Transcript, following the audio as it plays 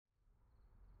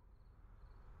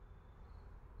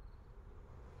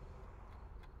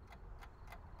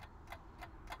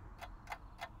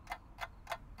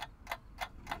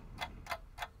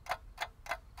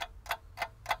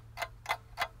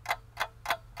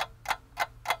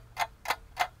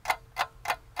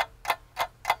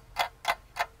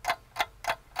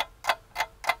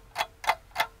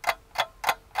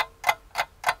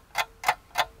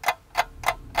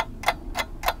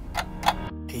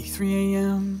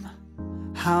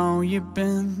how you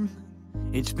been?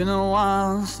 It's been a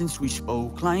while since we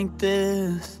spoke like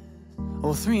this.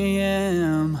 Oh, 3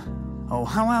 a.m. Oh,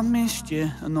 how I missed you,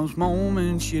 and those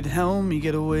moments you'd help me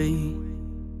get away.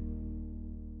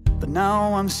 But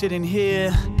now I'm sitting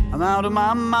here, I'm out of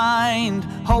my mind,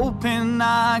 hoping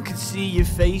I could see your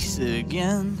face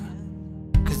again.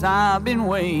 'Cause I've been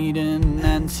waiting,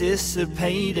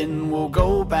 anticipating we'll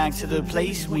go back to the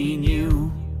place we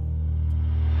knew.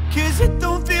 'Cause it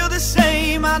don't feel the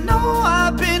same, I know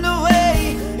I've been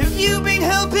away. If you've been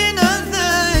helping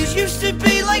others, used to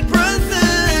be like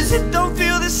brothers. It don't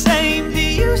feel the same, do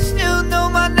you still know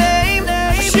my name?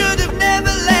 I should have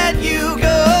never let you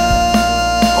go.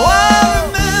 Oh, I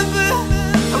remember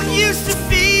how it used to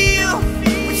feel.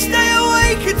 We'd stay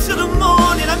awake until the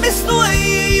morning. I miss the way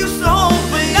you used to hold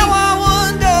me. Now I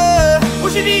wonder,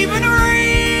 was it even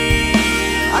real?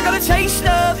 I got a taste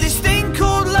of this thing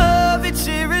called love, it's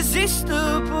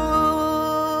irresistible.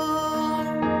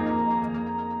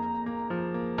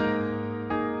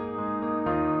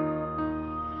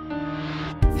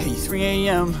 Hey, 3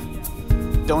 a.m.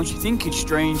 Don't you think it's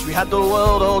strange? We had the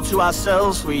world all to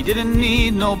ourselves, we didn't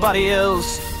need nobody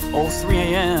else. Oh, 3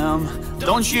 a.m.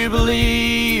 Don't you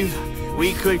believe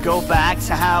we could go back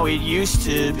to how it used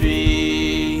to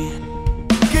be?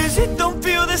 'Cause it don't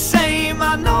feel the same,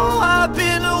 I know I've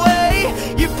been away.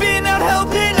 You've been out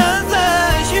helping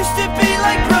others, used to be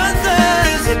like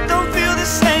brothers. It don't feel the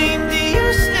same, do you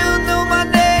still know my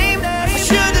name? I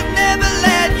should have never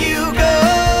let you go.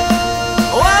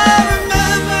 Oh, I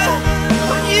remember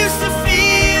how it used to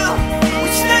feel.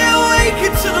 We'd stay awake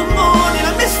until the morning.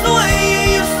 I miss the way you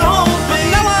used to hold me.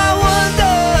 Now I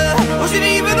wonder, was it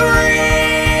even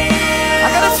real? I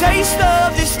got a taste of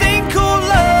this thing called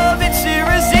love, it's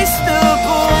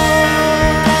irresistible.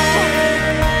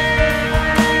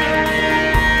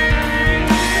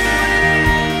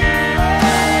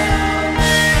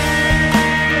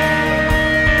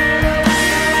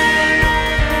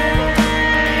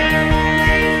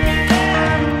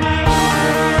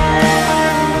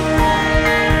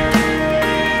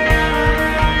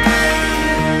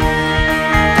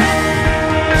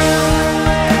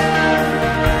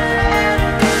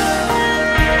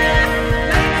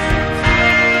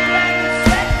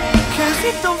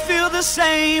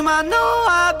 Same, I know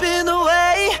I've been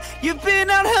away. You've been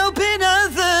out helping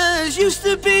others, used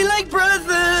to be like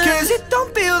brothers. 'Cause it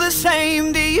don't feel the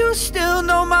same, do you still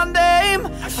know my name?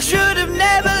 I should have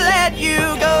never let you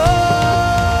go.